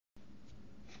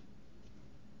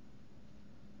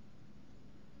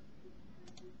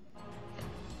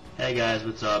Hey guys,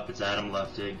 what's up? It's Adam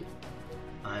Luftig.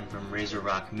 I'm from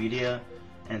RazorRockMedia,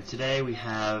 and today we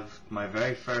have my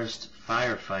very first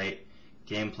Firefight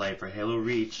gameplay for Halo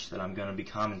Reach that I'm going to be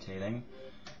commentating,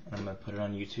 and I'm going to put it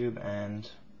on YouTube. And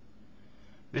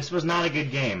this was not a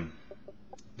good game.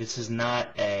 This is not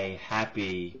a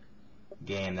happy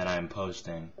game that I'm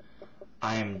posting.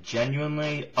 I am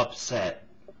genuinely upset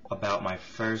about my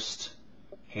first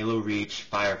Halo Reach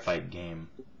Firefight game.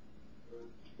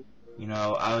 You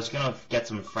know, I was gonna get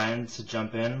some friends to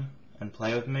jump in and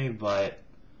play with me, but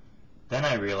then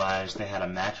I realized they had a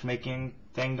matchmaking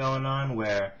thing going on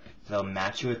where they'll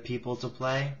match you with people to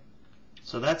play.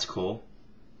 So that's cool.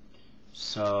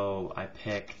 So I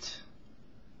picked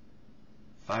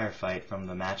Firefight from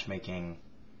the matchmaking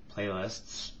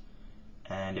playlists,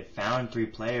 and it found 3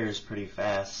 players pretty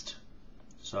fast,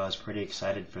 so I was pretty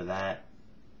excited for that.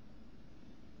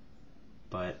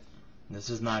 But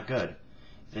this is not good.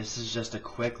 This is just a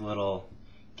quick little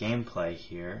gameplay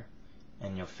here,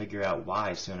 and you'll figure out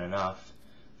why soon enough.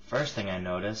 First thing I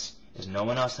notice is no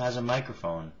one else has a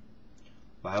microphone.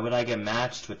 Why would I get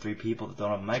matched with 3 people that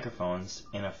don't have microphones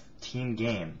in a team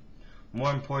game?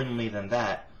 More importantly than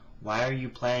that, why are you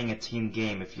playing a team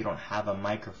game if you don't have a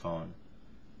microphone?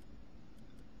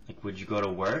 Like, would you go to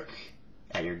work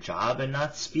at your job and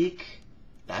not speak?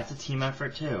 That's a team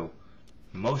effort too.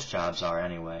 Most jobs are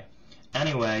anyway.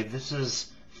 Anyway, this is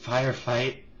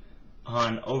Firefight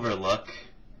on Overlook.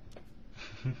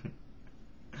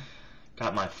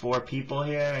 Got my 4 people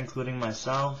here, including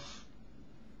myself.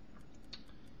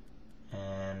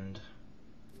 And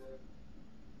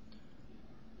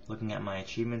looking at my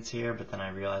achievements here, but then I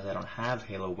realize I don't have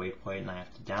Halo Waypoint and I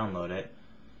have to download it,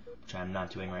 which I'm not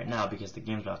doing right now because the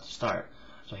game's about to start.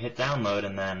 So I hit download,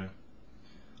 and then,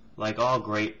 like all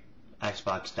great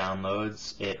Xbox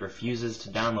downloads, it refuses to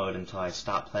download until I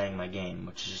stop playing my game,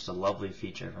 which is just a lovely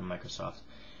feature from Microsoft.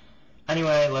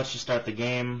 Anyway, let's just start the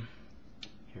game.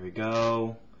 Here we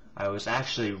go. I was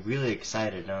actually really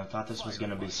excited, and I thought this was going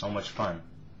to be so much fun.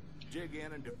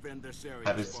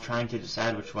 I was trying to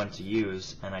decide which one to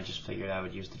use, and I just figured I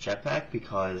would use the jetpack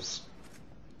because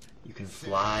you can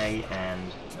fly,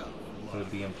 and it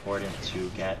would be important to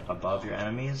get above your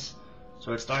enemies.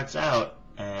 So it starts out,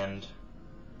 and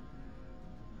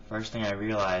first thing I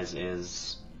realize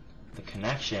is the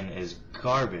connection is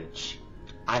garbage.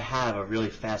 I have a really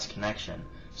fast connection,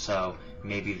 so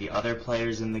maybe the other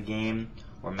players in the game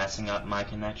were messing up my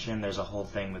connection. There's a whole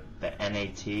thing with the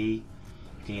NAT. You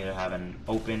can either have an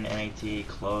open NAT,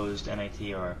 closed NAT,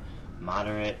 or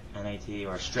moderate NAT,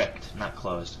 or strict, not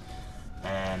closed.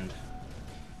 And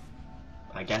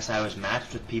I guess I was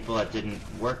matched with people that didn't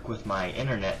work with my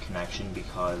internet connection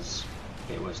because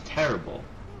it was terrible.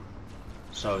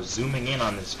 So zooming in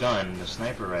on this gun, the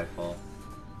sniper rifle,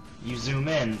 you zoom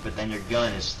in, but then your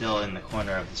gun is still in the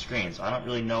corner of the screen, so I don't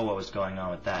really know what was going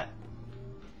on with that.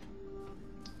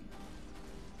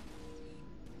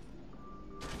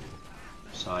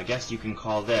 So I guess you can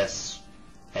call this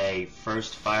a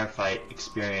first Firefight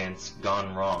experience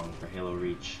gone wrong for Halo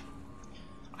Reach.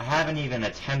 I haven't even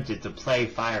attempted to play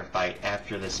Firefight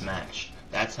after this match.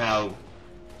 That's how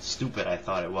stupid I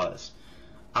thought it was.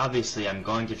 Obviously, I'm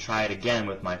going to try it again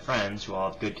with my friends who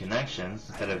all have good connections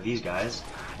instead of these guys,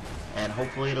 and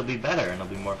hopefully it'll be better and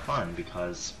it'll be more fun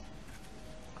because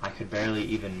I could barely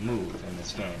even move in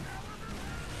this game.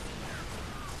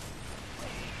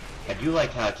 I do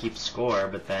like how it keeps score,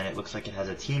 but then it looks like it has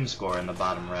a team score in the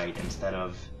bottom right instead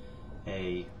of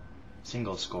a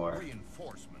single score,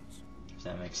 if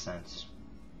that makes sense.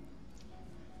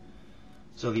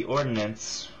 So the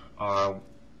ordnance are,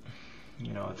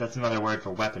 you know, that's another word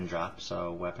for weapon drop.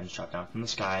 So weapons drop down from the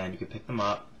sky, and then you can pick them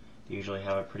up. They usually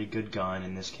have a pretty good gun.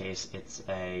 In this case, it's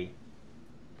a,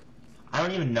 I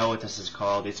don't even know what this is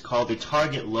called. It's called a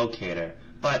target locator,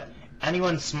 but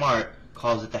anyone smart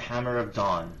calls it the Hammer of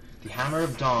Dawn. The Hammer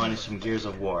of Dawn is from Gears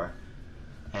of War,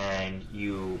 and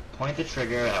you point the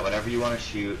trigger at whatever you want to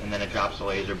shoot, and then it drops a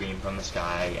laser beam from the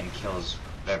sky and kills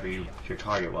whatever your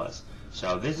target was.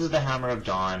 So this is the Hammer of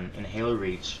Dawn in Halo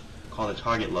Reach, called a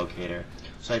target locator.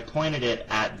 So I pointed it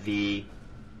at the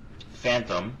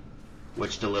Phantom,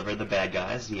 which delivered the bad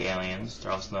guys, the aliens.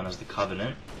 They're also known as the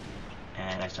Covenant.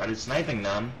 And I started sniping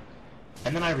them,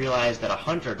 and then I realized that a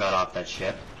hunter got off that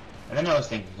ship, and then I was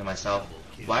thinking to myself,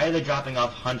 why are they dropping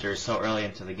off hunters so early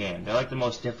into the game? They're like the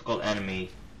most difficult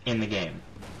enemy in the game.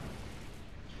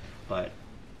 But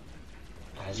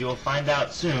as you will find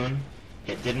out soon,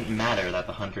 it didn't matter that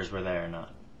the hunters were there or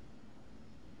not.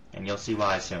 And you'll see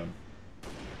why soon.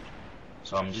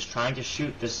 So I'm just trying to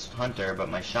shoot this hunter, but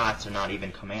my shots are not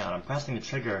even coming out. I'm pressing the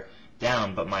trigger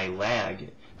down, but my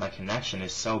connection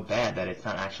is so bad that it's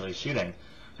not actually shooting.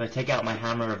 So I take out my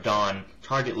Hammer of Dawn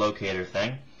target locator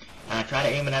thing, and I try to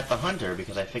aim it at the hunter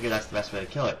because I figure that's the best way to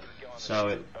kill it. So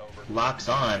it locks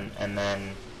on, and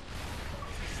then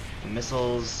the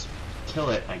missiles kill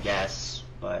it, I guess,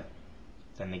 but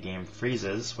then the game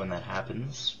freezes when that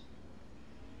happens.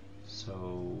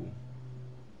 So,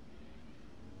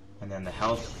 and then the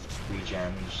health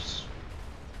regens,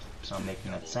 so I'm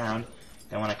making that sound.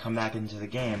 Then when I come back into the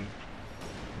game,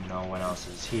 no one else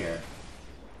is here.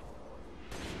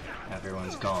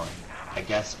 Everyone's gone. I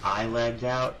guess I lagged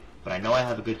out, but I know I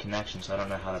have a good connection, so I don't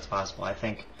know how that's possible. I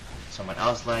think someone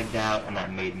else lagged out, and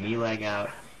that made me lag out.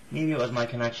 Maybe it was my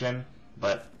connection,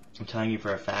 but I'm telling you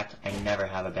for a fact, I never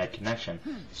have a bad connection.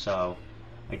 So,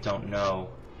 I don't know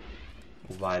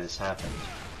why this happened.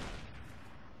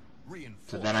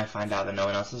 So then I find out that no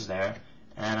one else is there,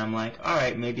 and I'm like,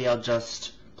 alright, maybe I'll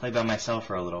just play by myself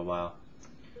for a little while.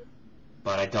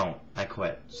 But I don't. I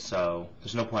quit. So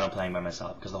there's no point in playing by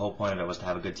myself, because the whole point of it was to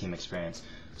have a good team experience.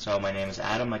 So my name is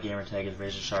Adam, my gamer tag is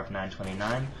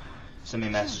RazorSharp929. Send me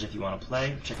a message if you want to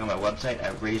play. Check out my website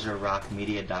at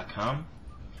RazorRockMedia.com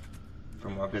for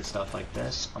more good stuff like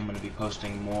this. I'm going to be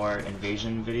posting more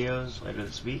invasion videos later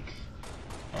this week,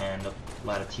 and a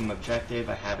lot of team objective.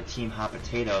 I have a team hot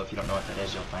potato. If you don't know what that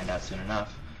is, you'll find out soon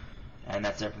enough. And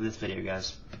that's it for this video,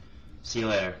 guys. See you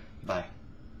later. Bye.